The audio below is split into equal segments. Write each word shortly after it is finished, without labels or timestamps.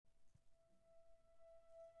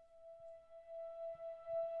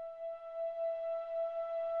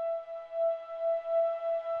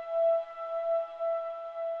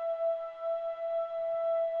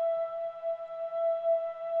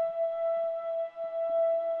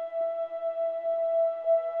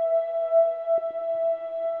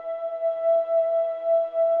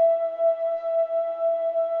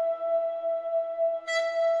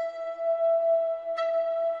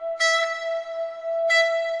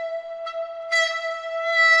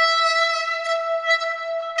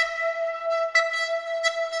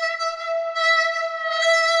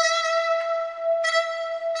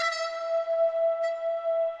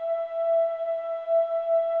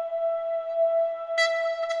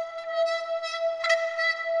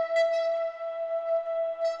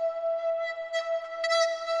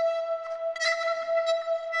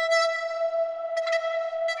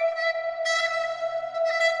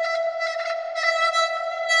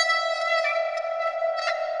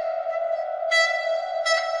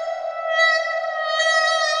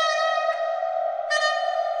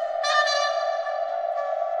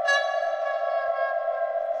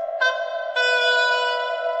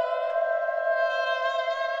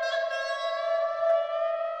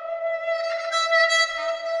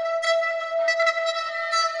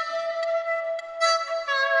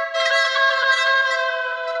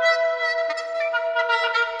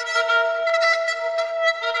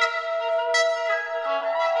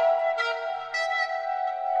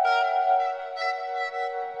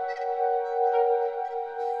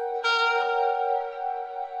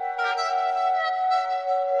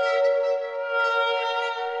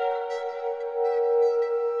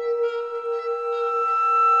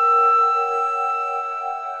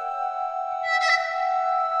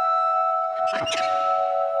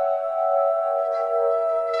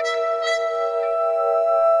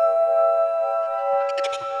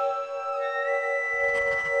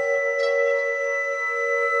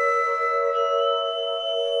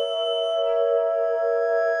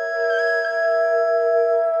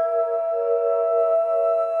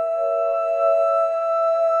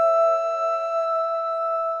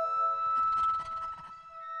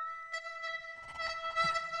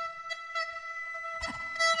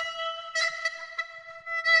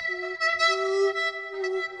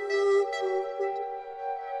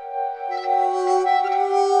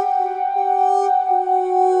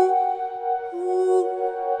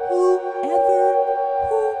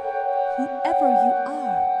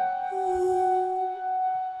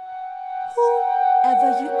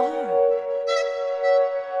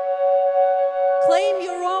Claim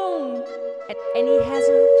your own at any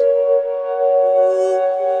hazard.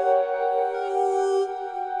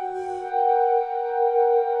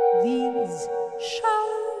 These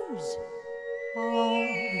shows of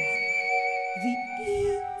the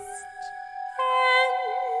East and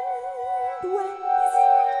West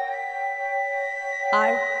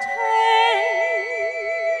are tame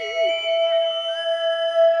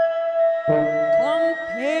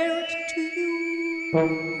compared to you.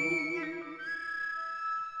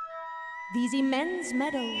 These immense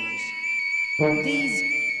meadows, these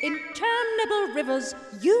interminable rivers,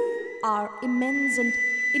 you are immense and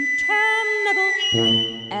interminable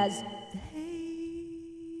as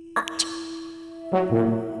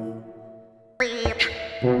these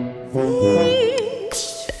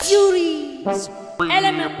furies,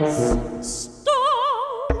 elements,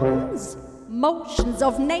 storms, motions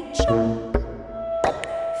of nature,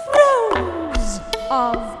 throes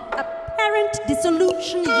of apparent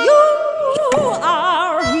dissolution. You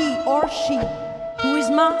are he or she who is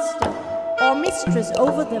master or mistress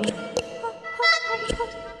over them.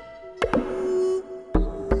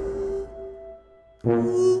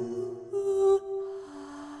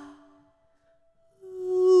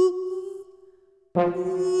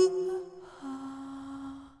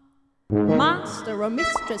 Master or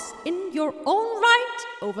mistress in your own right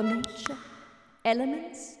over nature,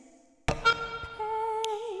 elements,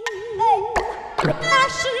 pain,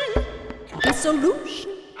 passion,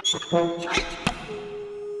 dissolution.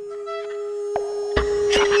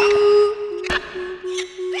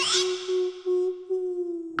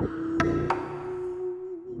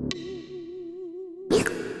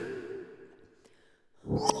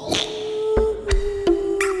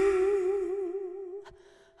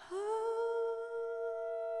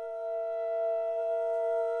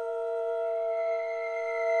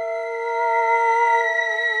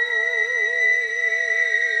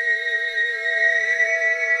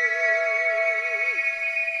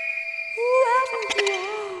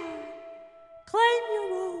 Claim your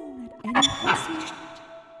own at any hazard.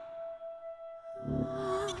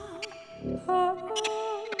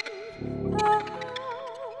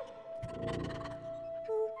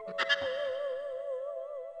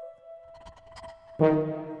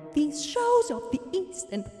 These shows of the East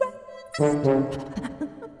and West are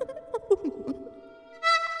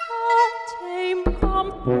tame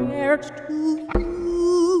compared to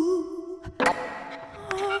you.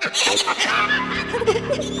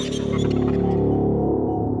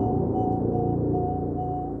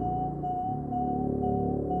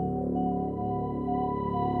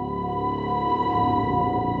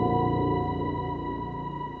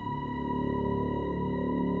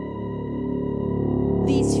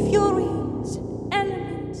 These furies,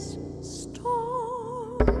 elements, storms,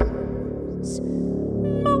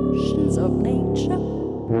 motions of nature,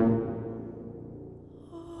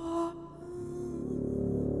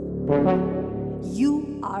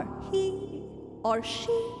 you are he or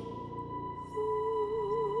she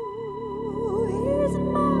who is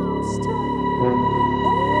master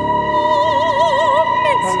or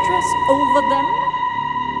mistress over them.